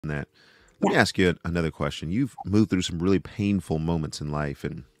that. Let Yeah. me ask you another question. You've moved through some really painful moments in life,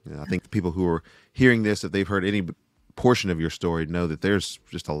 and I think the people who are hearing this, if they've heard any portion of your story, know that there's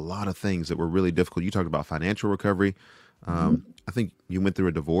just a lot of things that were really difficult. You talked about financial recovery. Mhm. I think you went through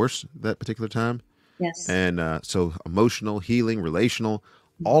a divorce that particular time, Yes. and so emotional, healing, relational,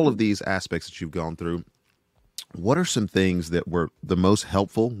 all of Mhm. these aspects that you've gone through. What are some things that were the most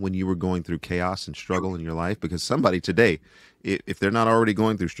helpful when you were going through chaos and struggle in your life? Because somebody today, if they're not already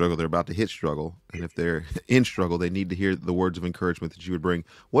going through struggle, they're about to hit struggle. And if they're in struggle, they need to hear the words of encouragement that you would bring.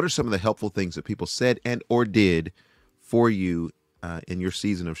 What are some of the helpful things that people said and or did for you in your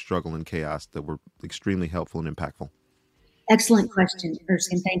season of struggle and chaos that were extremely helpful and impactful? Excellent question,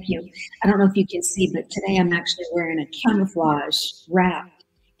 Erskin. Thank you. I don't know if you can see, but today I'm actually wearing a camouflage wrap.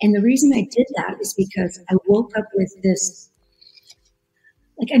 And the reason I did that is because I woke up with this,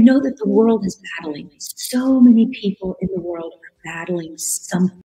 like, I know that the world is battling. So many people in the world are battling something.